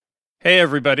Hey,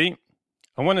 everybody.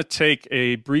 I want to take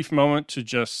a brief moment to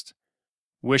just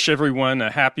wish everyone a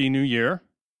happy new year.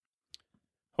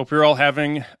 Hope you're all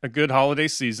having a good holiday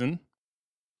season.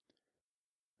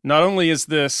 Not only is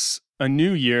this a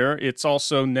new year, it's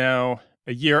also now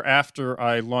a year after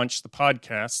I launched the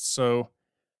podcast. So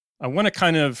I want to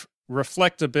kind of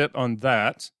reflect a bit on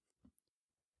that.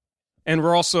 And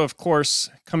we're also, of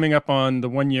course, coming up on the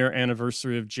 1 year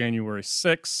anniversary of January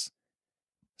 6th.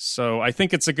 So I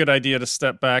think it's a good idea to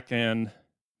step back and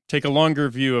take a longer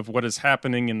view of what is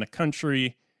happening in the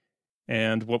country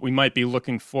and what we might be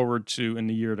looking forward to in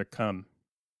the year to come.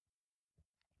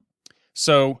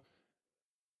 So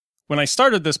when I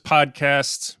started this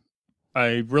podcast,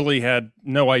 I really had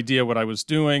no idea what I was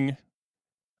doing.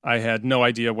 I had no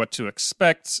idea what to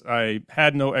expect. I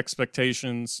had no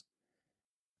expectations.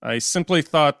 I simply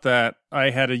thought that I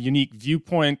had a unique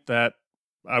viewpoint that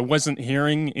I wasn't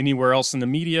hearing anywhere else in the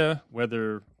media,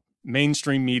 whether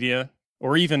mainstream media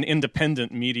or even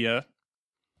independent media.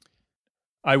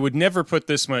 I would never put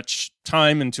this much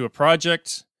time into a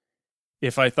project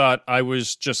if I thought I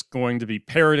was just going to be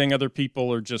parroting other people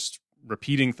or just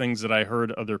repeating things that I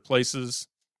heard other places.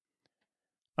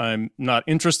 I'm not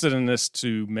interested in this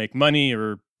to make money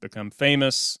or become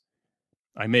famous.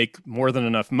 I make more than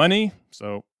enough money,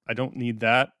 so I don't need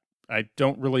that. I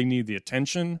don't really need the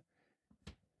attention.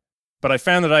 But I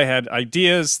found that I had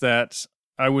ideas that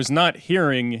I was not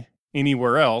hearing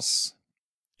anywhere else,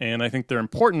 and I think they're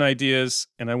important ideas,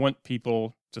 and I want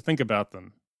people to think about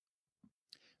them.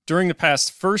 During the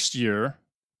past first year,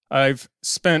 I've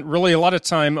spent really a lot of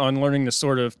time on learning the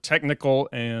sort of technical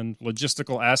and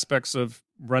logistical aspects of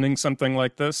running something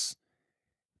like this.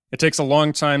 It takes a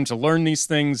long time to learn these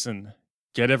things and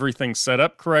get everything set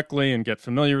up correctly and get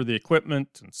familiar with the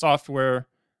equipment and software,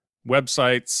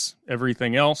 websites,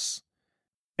 everything else.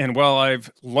 And while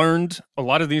I've learned a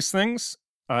lot of these things,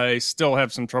 I still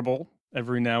have some trouble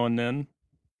every now and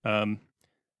then.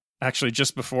 Actually,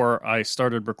 just before I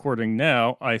started recording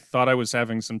now, I thought I was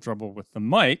having some trouble with the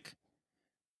mic.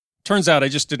 Turns out I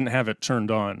just didn't have it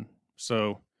turned on.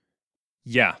 So,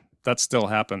 yeah, that still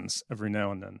happens every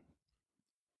now and then.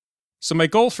 So my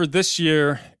goal for this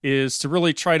year is to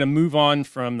really try to move on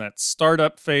from that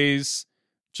startup phase,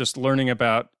 just learning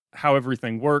about how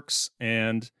everything works,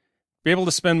 and be able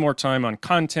to spend more time on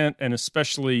content and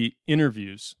especially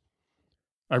interviews.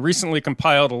 I recently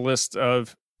compiled a list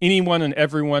of anyone and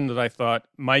everyone that I thought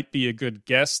might be a good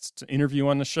guest to interview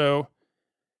on the show.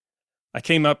 I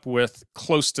came up with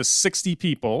close to 60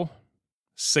 people,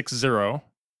 60. So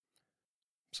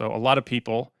a lot of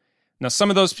people. Now, some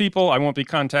of those people I won't be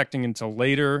contacting until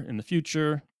later in the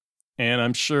future, and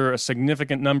I'm sure a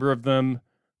significant number of them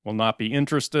will not be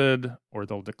interested, or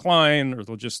they'll decline, or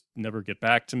they'll just never get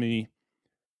back to me.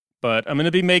 But I'm going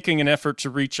to be making an effort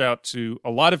to reach out to a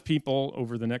lot of people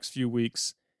over the next few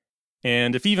weeks.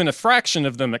 And if even a fraction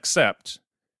of them accept,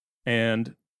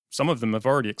 and some of them have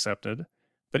already accepted,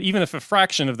 but even if a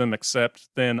fraction of them accept,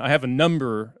 then I have a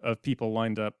number of people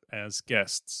lined up as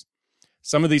guests.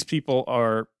 Some of these people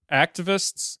are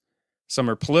activists, some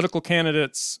are political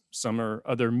candidates, some are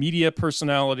other media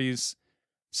personalities,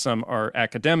 some are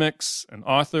academics and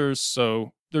authors.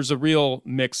 So there's a real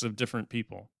mix of different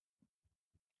people.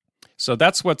 So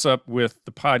that's what's up with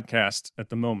the podcast at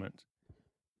the moment.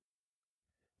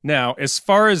 Now, as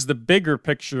far as the bigger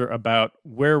picture about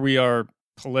where we are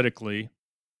politically,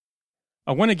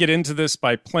 I want to get into this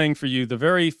by playing for you the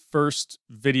very first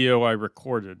video I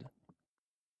recorded.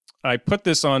 I put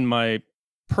this on my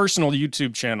personal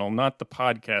YouTube channel, not the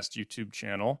podcast YouTube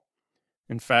channel.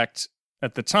 In fact,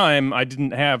 at the time, I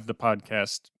didn't have the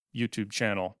podcast YouTube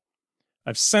channel.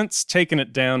 I've since taken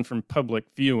it down from public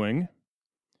viewing,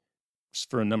 just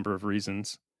for a number of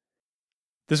reasons.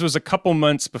 This was a couple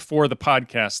months before the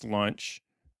podcast launch.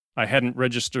 I hadn't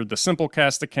registered the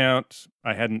Simplecast account.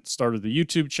 I hadn't started the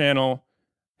YouTube channel.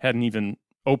 Hadn't even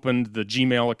opened the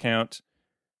Gmail account.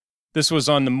 This was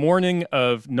on the morning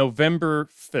of November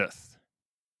 5th.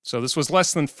 So this was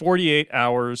less than 48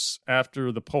 hours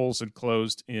after the polls had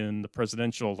closed in the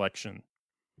presidential election.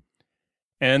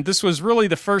 And this was really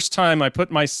the first time I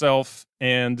put myself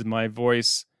and my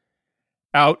voice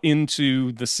out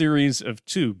into the series of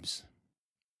tubes.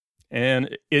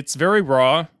 And it's very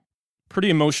raw, pretty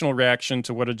emotional reaction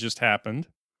to what had just happened.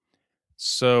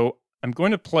 So I'm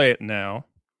going to play it now.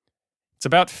 It's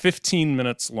about 15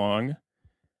 minutes long.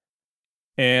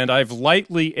 And I've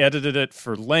lightly edited it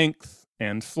for length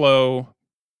and flow,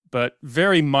 but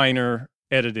very minor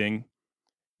editing.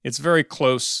 It's very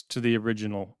close to the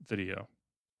original video.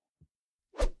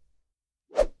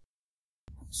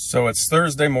 So it's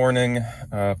Thursday morning.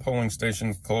 Polling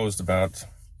station closed about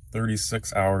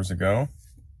 36 hours ago.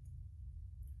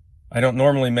 I don't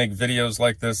normally make videos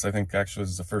like this. I think actually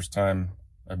this is the first time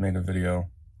I've made a video.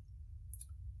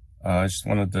 I just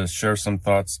wanted to share some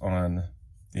thoughts on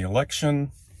the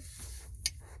election.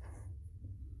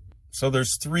 So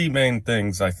there's three main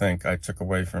things I think I took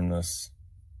away from this.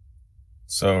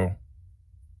 So,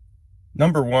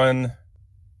 number one,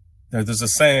 there's a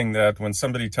saying that when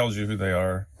somebody tells you who they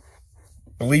are,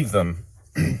 believe them.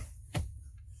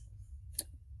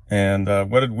 And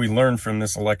what did we learn from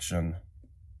this election?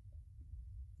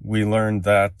 We learned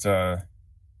that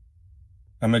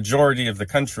a majority of the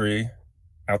country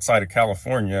outside of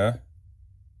California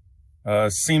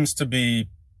seems to be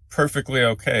perfectly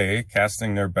okay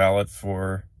casting their ballot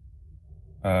for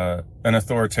an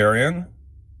authoritarian,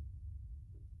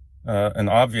 an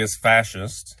obvious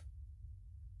fascist,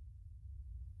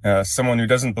 someone who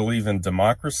doesn't believe in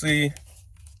democracy,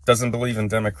 doesn't believe in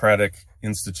democratic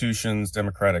institutions,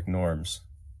 democratic norms.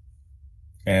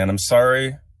 And I'm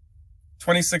sorry,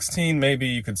 2016, maybe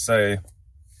you could say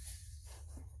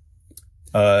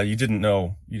you didn't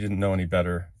know any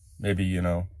better. Maybe,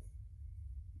 you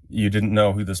didn't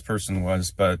know who this person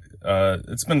was, but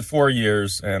it's been 4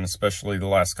 years, and especially the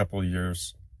last couple of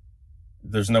years,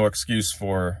 there's no excuse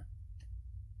for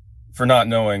not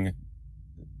knowing,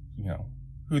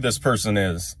 who this person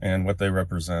is and what they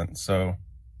represent. So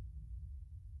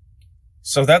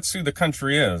that's who the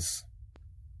country is.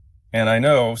 And I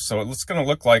know, so it's going to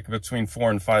look like between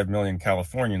 4 and 5 million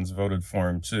Californians voted for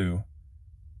him too.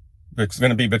 It's going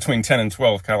to be between 10 and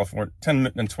 12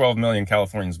 million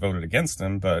Californians voted against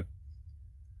him. But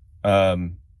for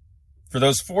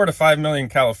those 4 to 5 million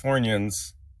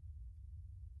Californians,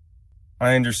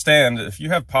 I understand if you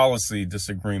have policy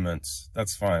disagreements,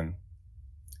 that's fine.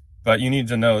 But you need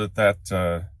to know that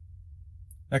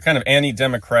kind of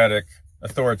anti-democratic,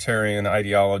 authoritarian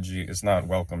ideology is not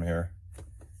welcome here.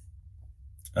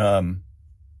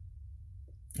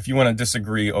 If you want to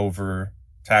disagree over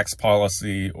tax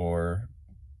policy or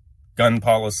gun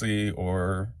policy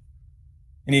or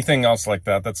anything else like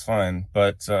that, that's fine.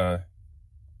 But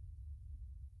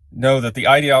know that the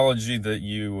ideology that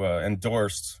you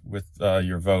endorsed with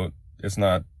your vote is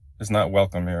not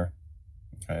welcome here.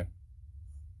 Okay.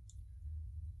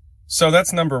 So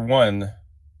that's number one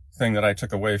thing that I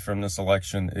took away from this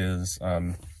election is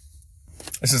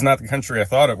this is not the country I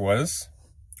thought it was.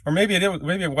 Or maybe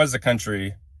it was the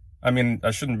country. I mean,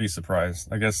 I shouldn't be surprised.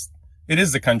 I guess it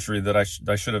is the country that I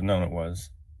should have known it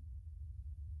was.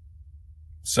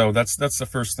 So that's the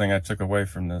first thing I took away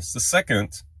from this. The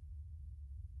second,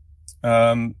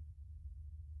 it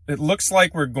looks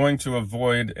like we're going to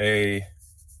avoid a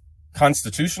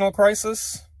constitutional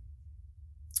crisis.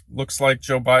 Looks like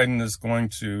Joe Biden is going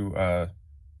to,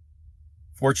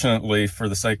 fortunately for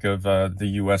the sake of the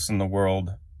U.S. and the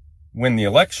world, win the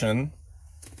election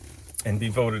and be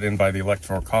voted in by the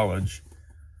Electoral College.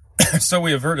 So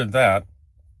we averted that.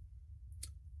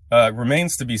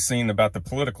 Remains to be seen about the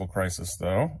political crisis,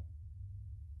 though.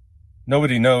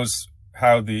 Nobody knows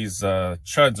how these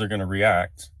chuds are going to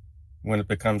react when it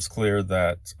becomes clear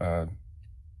that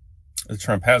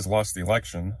Trump has lost the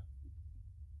election.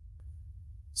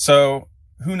 So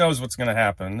who knows what's going to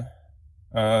happen?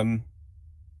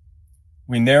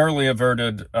 We narrowly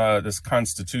averted this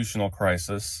constitutional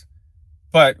crisis,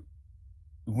 but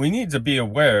we need to be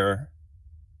aware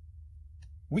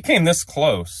we came this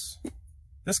close.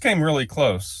 This came really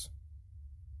close.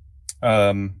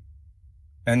 And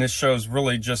this shows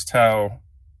really just how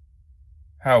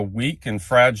weak and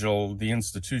fragile the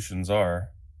institutions are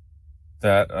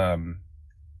that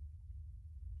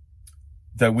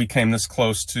we came this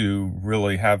close to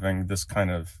really having this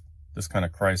kind of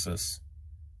crisis.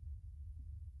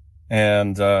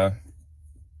 And what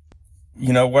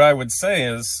I would say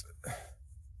is,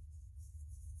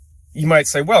 you might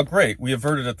say, well, great, we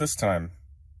averted it this time.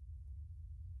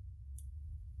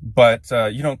 But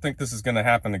you don't think this is going to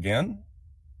happen again?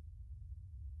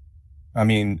 I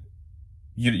mean,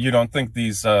 you don't think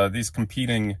these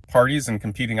competing parties and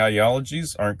competing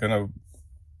ideologies aren't going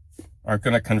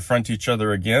to confront each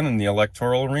other again in the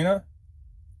electoral arena?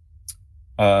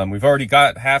 We've already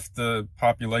got half the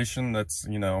population that's,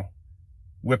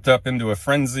 whipped up into a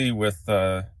frenzy with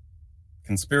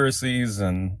conspiracies,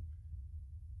 and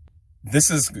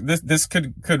this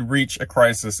could reach a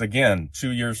crisis again 2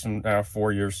 years from now,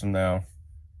 4 years from now,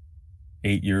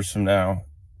 8 years from now.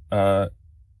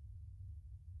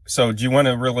 So do you want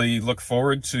to really look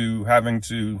forward to having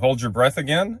to hold your breath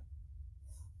again?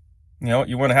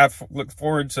 You want to look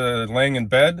forward to laying in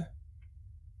bed,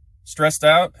 stressed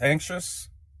out, anxious,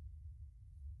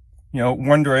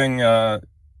 wondering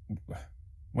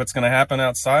What's going to happen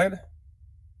outside?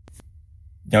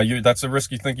 That's a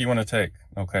risk you think you want to take.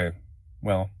 Okay,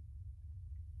 well,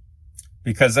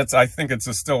 because I think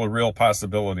it's still a real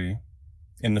possibility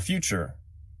in the future.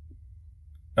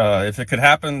 If it could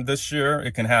happen this year,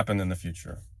 it can happen in the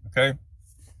future. Okay,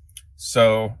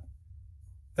 so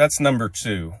that's number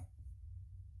 2.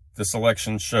 This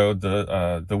election showed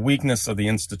the weakness of the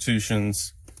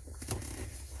institutions.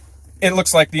 It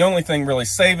looks like the only thing really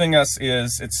saving us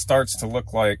is it starts to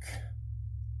look like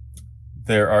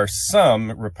there are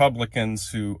some Republicans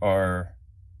who are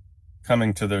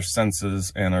coming to their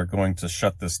senses and are going to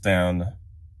shut this down.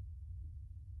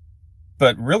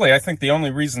 But really, I think the only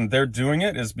reason they're doing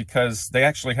it is because they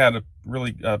actually had a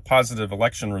really positive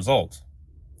election result,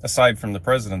 aside from the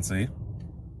presidency.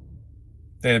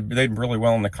 They did really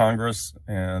well in the Congress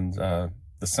and the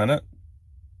Senate.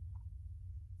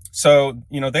 So,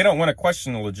 they don't want to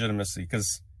question the legitimacy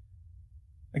because,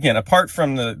 again, apart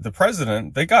from the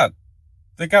president, they got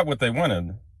what they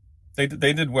wanted. They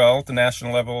did well at the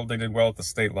national level. They did well at the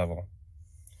state level.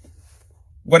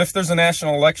 What if there's a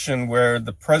national election where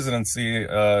the presidency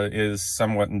is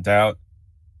somewhat in doubt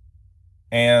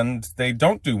and they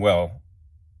don't do well?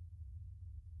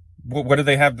 What do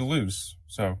they have to lose?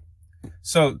 So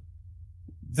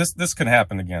this can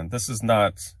happen again. This is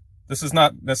not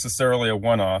necessarily a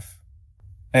one-off.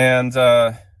 And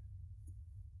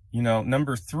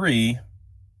number 3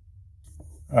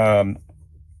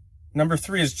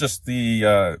 is just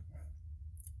the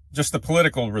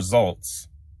political results.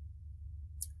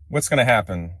 What's going to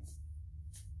happen?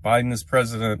 Biden is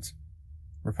president.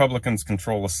 Republicans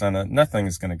control the Senate. Nothing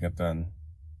is going to get done.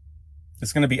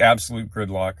 It's going to be absolute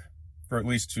gridlock for at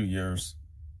least 2 years.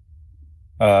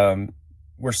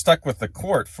 We're stuck with the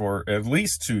court for at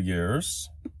least 2 years,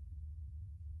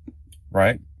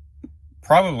 right?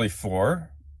 Probably 4.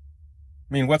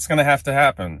 I mean, what's going to have to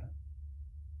happen?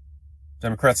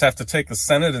 Democrats have to take the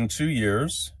Senate in 2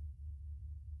 years.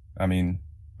 I mean,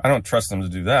 I don't trust them to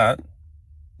do that.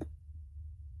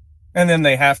 And then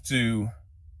they have to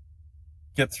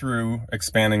get through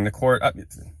expanding the court.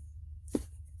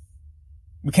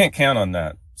 We can't count on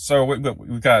that. So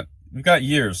we've got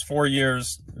years, 4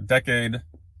 years, a decade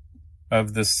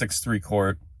of this 6-3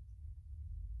 court.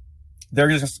 They're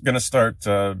just going to start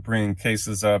bringing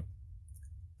cases up.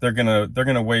 They're going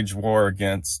to wage war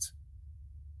against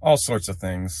all sorts of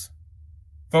things: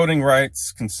 voting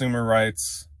rights, consumer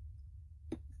rights,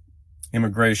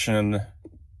 immigration,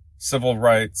 civil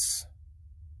rights,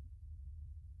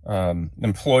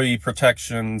 employee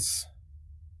protections.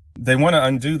 They want to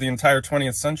undo the entire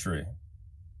 20th century.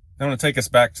 They want to take us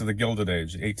back to the Gilded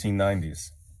Age,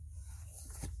 1890s.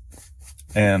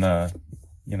 And,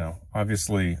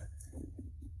 obviously,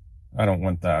 I don't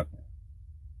want that.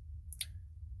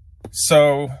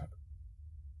 So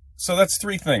that's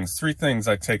 3 things. 3 things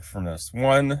I take from this.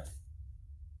 One,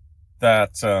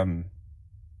 that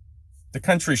the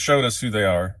country showed us who they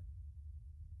are.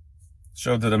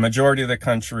 Showed that a majority of the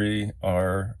country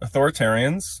are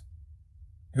authoritarians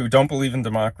who don't believe in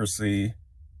democracy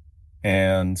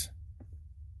and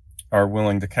are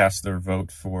willing to cast their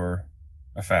vote for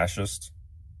a fascist.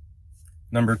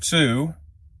 Number 2,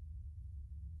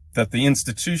 that the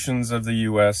institutions of the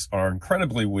U.S. are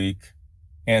incredibly weak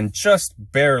and just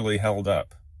barely held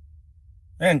up.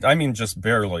 And I mean just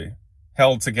barely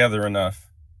held together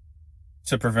enough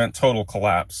to prevent total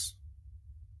collapse.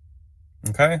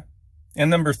 Okay? And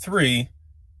number 3,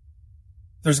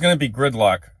 there's going to be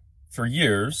gridlock for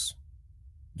years,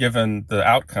 given the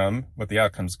outcome, what the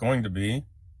outcome's going to be.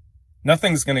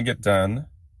 Nothing's going to get done.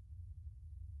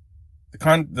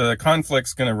 The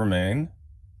conflict's going to remain.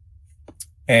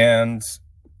 And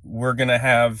we're going to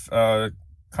have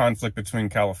conflict between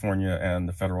California and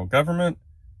the federal government.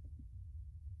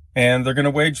 And they're going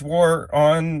to wage war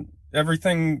on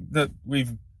everything that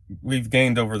we've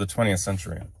gained over the 20th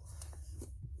century.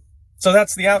 So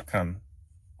that's the outcome.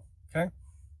 Okay?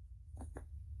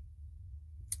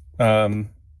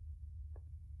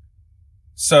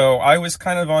 So I was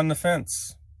kind of on the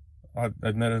fence,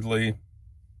 admittedly,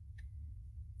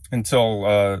 until,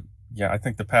 I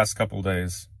think the past couple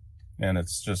days. And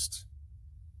it's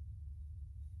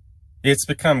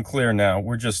become clear now.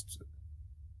 We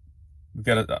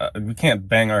can't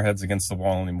bang our heads against the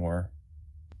wall anymore.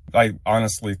 I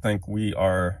honestly think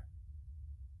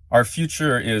our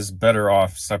future is better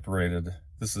off separated.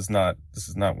 This is not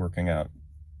working out.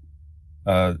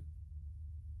 I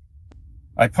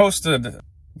posted,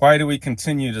 why do we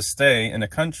continue to stay in a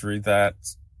country that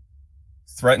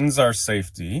threatens our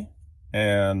safety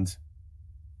and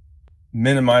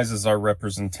minimizes our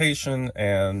representation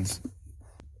and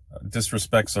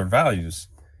disrespects our values?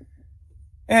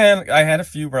 And I had a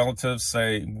few relatives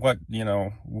say, what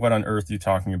on earth are you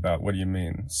talking about? What do you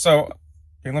mean? So,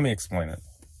 okay, let me explain it.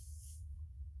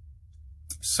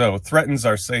 So, threatens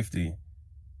our safety.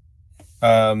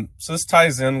 So this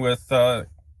ties in with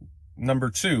number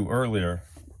 2 earlier.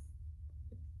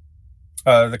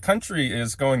 The country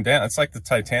is going down. It's like the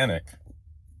Titanic.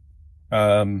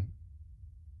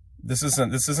 This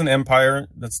is an empire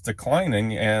that's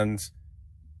declining, and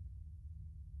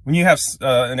when you have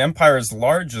an empire as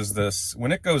large as this,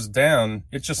 when it goes down,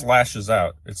 it just lashes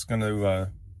out. It's going to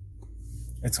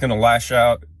lash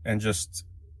out and just,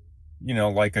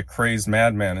 like a crazed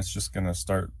madman, it's just going to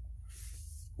start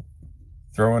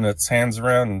throwing its hands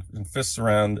around and fists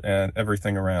around and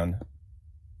everything around.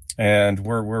 And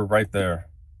we're right there.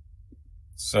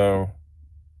 So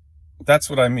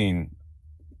that's what I mean.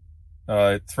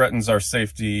 It threatens our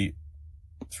safety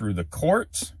through the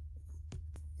court.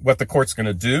 What the court's going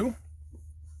to do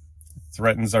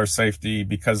threatens our safety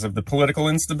because of the political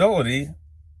instability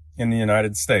in the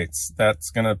United States. That's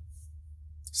going to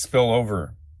spill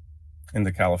over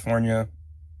into California.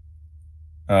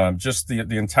 Just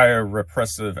the entire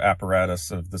repressive apparatus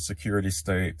of the security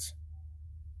state,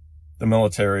 the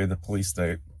military, the police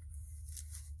state.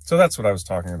 So that's what I was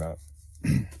talking about.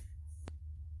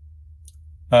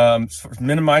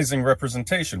 Minimizing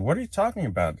representation. What are you talking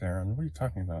about, Darren? What are you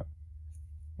talking about?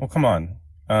 Well, come on.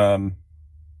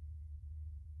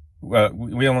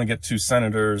 We only get 2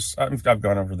 senators. I've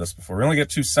gone over this before. We only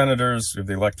get 2 senators. We have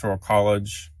the Electoral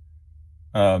College.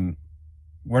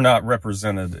 We're not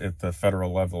represented at the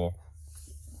federal level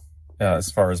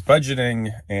as far as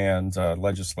budgeting and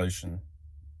legislation.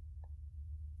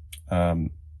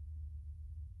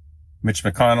 Mitch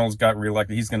McConnell's got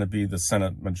reelected. He's going to be the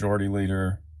Senate Majority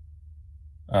Leader.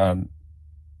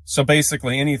 So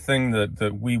basically anything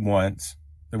that we want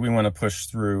to push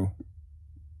through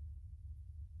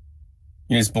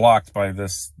is blocked by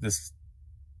this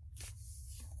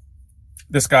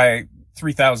guy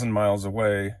 3,000 miles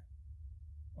away,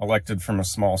 elected from a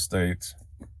small state,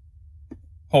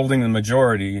 holding the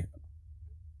majority,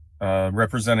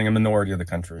 representing a minority of the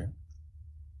country.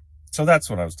 So that's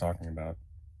what I was talking about.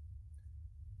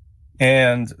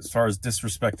 And as far as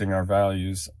disrespecting our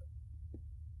values,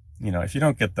 if you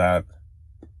don't get that,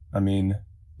 I mean,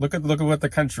 look at what the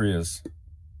country is.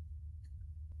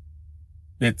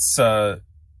 It's a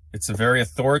very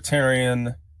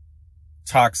authoritarian,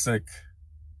 toxic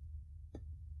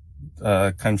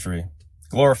country. It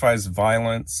glorifies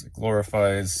violence. It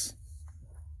glorifies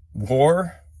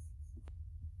war.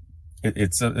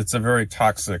 It's a very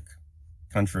toxic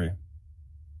country.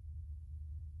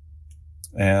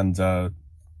 And, I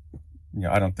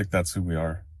don't think that's who we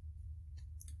are.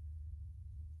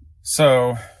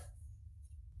 So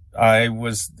I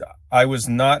was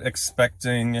not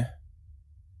expecting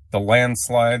the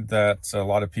landslide that a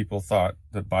lot of people thought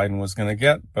that Biden was going to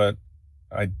get, but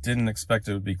I didn't expect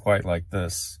it would be quite like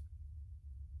this.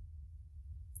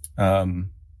 I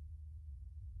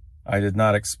did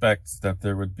not expect that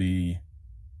there would be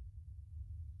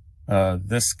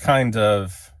this kind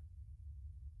of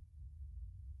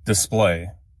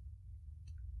display,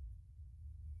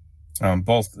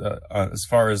 both as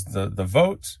far as the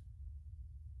vote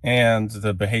and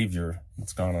the behavior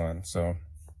that's gone on.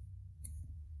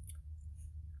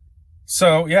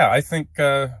 So yeah, I think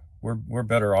we're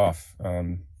better off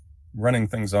running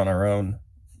things on our own.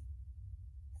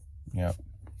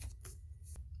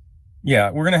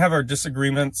 Yeah, we're gonna have our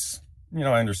disagreements. I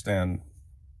understand.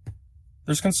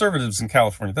 There's conservatives in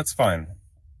California. That's fine.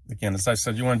 Again, as I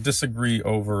said, you want to disagree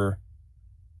over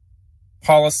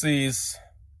policies,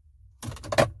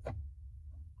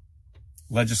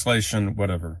 legislation,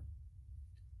 whatever.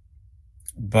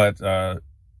 But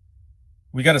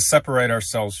we got to separate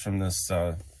ourselves from this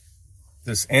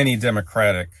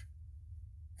anti-democratic,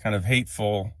 kind of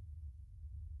hateful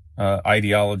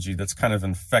ideology that's kind of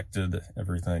infected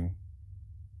everything.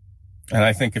 And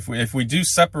I think if we do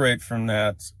separate from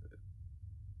that,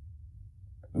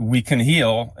 we can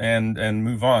heal and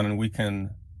move on, and we can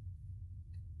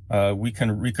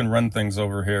run things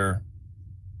over here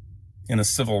in a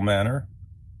civil manner.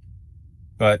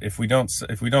 But if we don't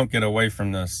get away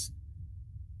from this,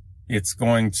 it's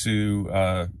going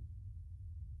to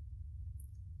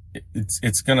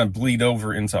it's going to bleed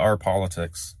over into our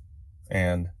politics,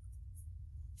 and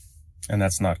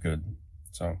that's not good.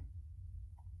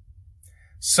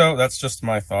 So that's just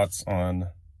my thoughts on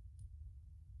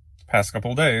past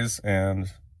couple days and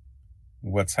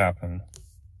what's happened.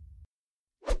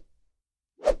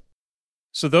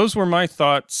 So those were my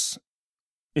thoughts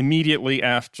immediately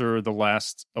after the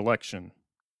last election.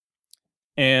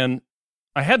 And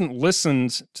I hadn't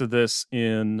listened to this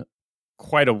in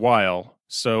quite a while,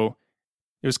 so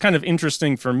it was kind of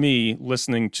interesting for me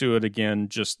listening to it again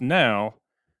just now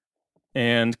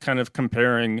and kind of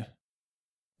comparing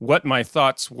what my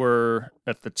thoughts were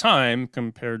at the time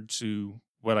compared to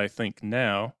what I think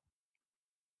now.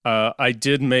 I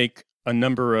did make a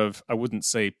number of, I wouldn't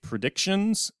say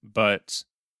predictions, but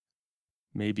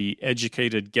maybe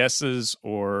educated guesses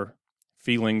or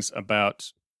feelings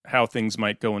about how things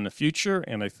might go in the future.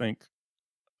 And I think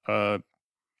a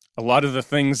lot of the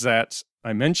things that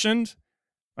I mentioned,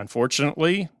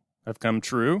 unfortunately, have come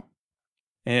true.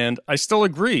 And I still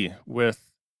agree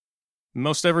with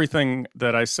most everything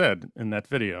that I said in that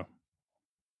video.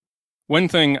 One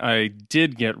thing I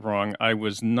did get wrong, I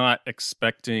was not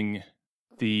expecting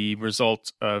the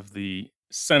result of the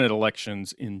Senate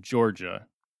elections in Georgia.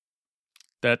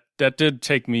 That did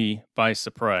take me by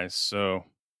surprise. So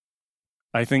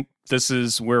I think this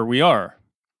is where we are.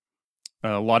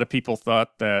 A lot of people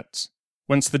thought that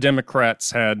once the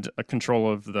Democrats had a control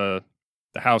of the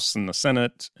House and the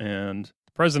Senate and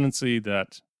the presidency,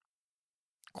 that,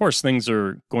 of course, things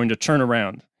are going to turn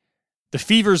around. The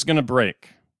fever's going to break.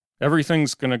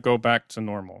 Everything's going to go back to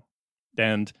normal.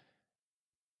 And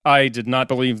I did not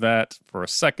believe that for a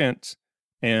second.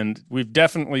 And we've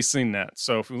definitely seen that.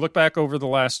 So if we look back over the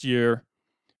last year,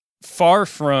 far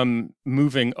from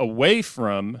moving away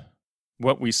from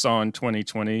what we saw in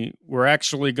 2020, we're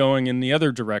actually going in the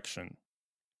other direction.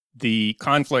 The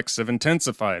conflicts have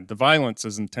intensified. The violence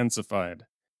has intensified.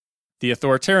 The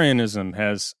authoritarianism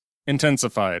has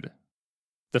intensified.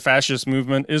 The fascist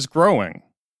movement is growing.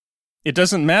 It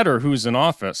doesn't matter who's in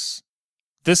office.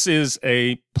 This is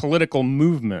a political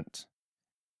movement.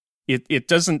 It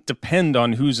doesn't depend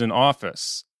on who's in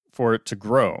office for it to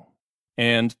grow.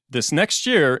 And this next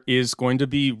year is going to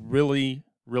be really,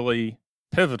 really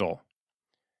pivotal.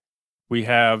 We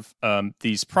have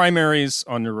these primaries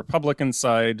on the Republican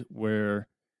side where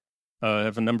I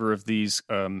have a number of these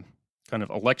kind of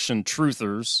election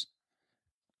truthers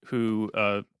who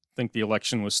think the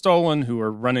election was stolen, who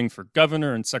are running for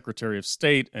governor and secretary of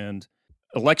state, and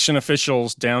election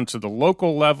officials down to the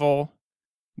local level.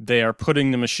 They are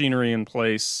putting the machinery in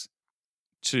place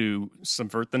to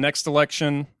subvert the next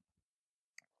election.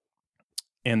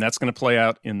 And that's going to play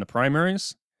out in the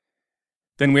primaries.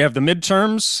 Then we have the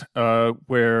midterms,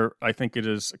 where I think it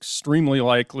is extremely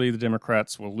likely the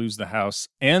Democrats will lose the House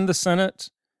and the Senate.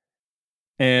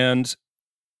 And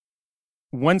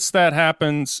once that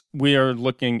happens, we are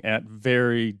looking at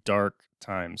very dark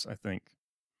times, I think.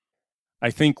 I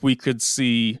think we could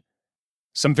see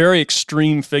some very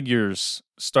extreme figures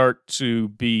start to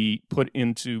be put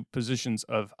into positions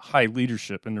of high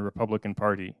leadership in the Republican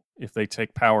Party if they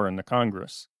take power in the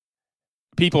Congress.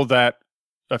 People that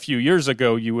a few years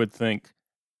ago you would think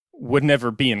would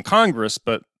never be in Congress,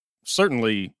 but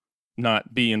certainly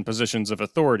not be in positions of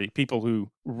authority. People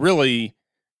who really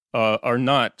are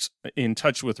not in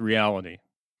touch with reality.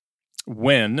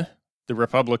 When the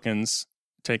Republicans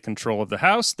take control of the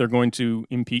House, they're going to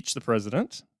impeach the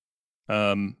president.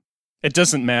 It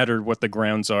doesn't matter what the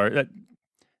grounds are.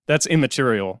 That's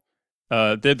immaterial.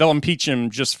 They'll impeach him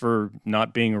just for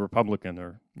not being a Republican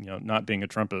or not being a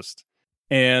Trumpist.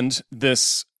 And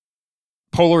this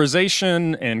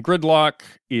polarization and gridlock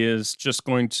is just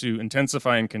going to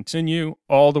intensify and continue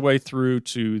all the way through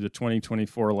to the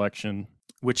 2024 election,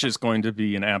 which is going to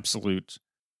be an absolute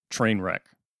train wreck.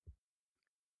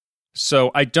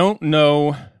 So I don't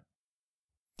know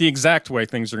the exact way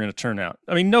things are going to turn out.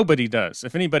 I mean, nobody does.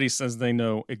 If anybody says they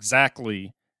know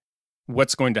exactly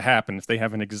what's going to happen, if they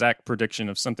have an exact prediction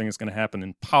of something that's going to happen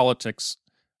in politics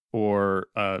or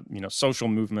social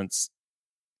movements,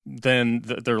 then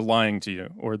they're lying to you,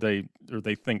 or they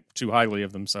think too highly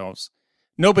of themselves.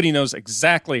 Nobody knows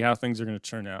exactly how things are going to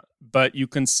turn out, but you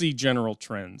can see general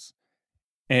trends,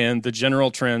 and the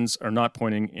general trends are not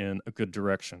pointing in a good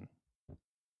direction.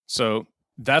 So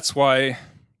that's why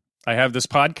I have this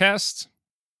podcast,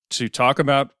 to talk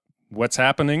about what's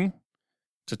happening,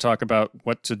 to talk about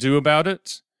what to do about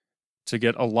it, to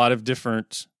get a lot of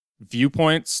different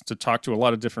viewpoints, to talk to a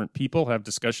lot of different people, have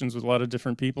discussions with a lot of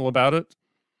different people about it,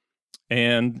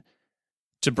 and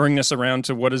to bring this around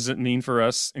to what does it mean for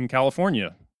us in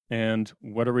California, and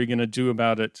what are we going to do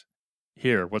about it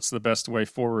here? What's the best way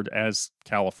forward as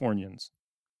Californians?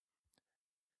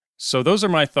 So those are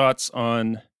my thoughts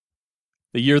on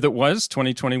the year that was,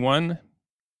 2021,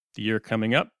 the year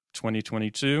coming up,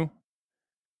 2022.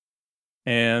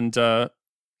 And I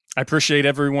appreciate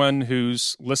everyone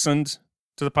who's listened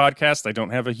to the podcast. I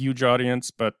don't have a huge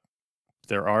audience, but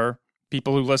there are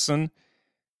people who listen.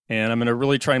 And I'm going to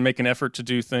really try and make an effort to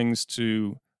do things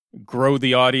to grow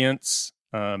the audience,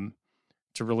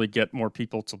 to really get more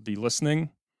people to be listening.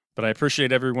 But I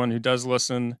appreciate everyone who does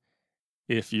listen.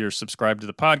 If you're subscribed to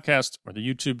the podcast or the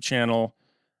YouTube channel,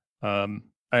 I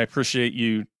appreciate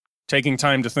you taking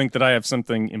time to think that I have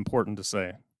something important to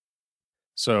say.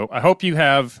 So I hope you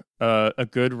have a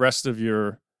good rest of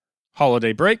your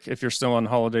holiday break, if you're still on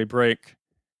holiday break.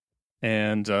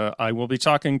 And I will be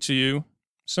talking to you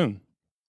soon.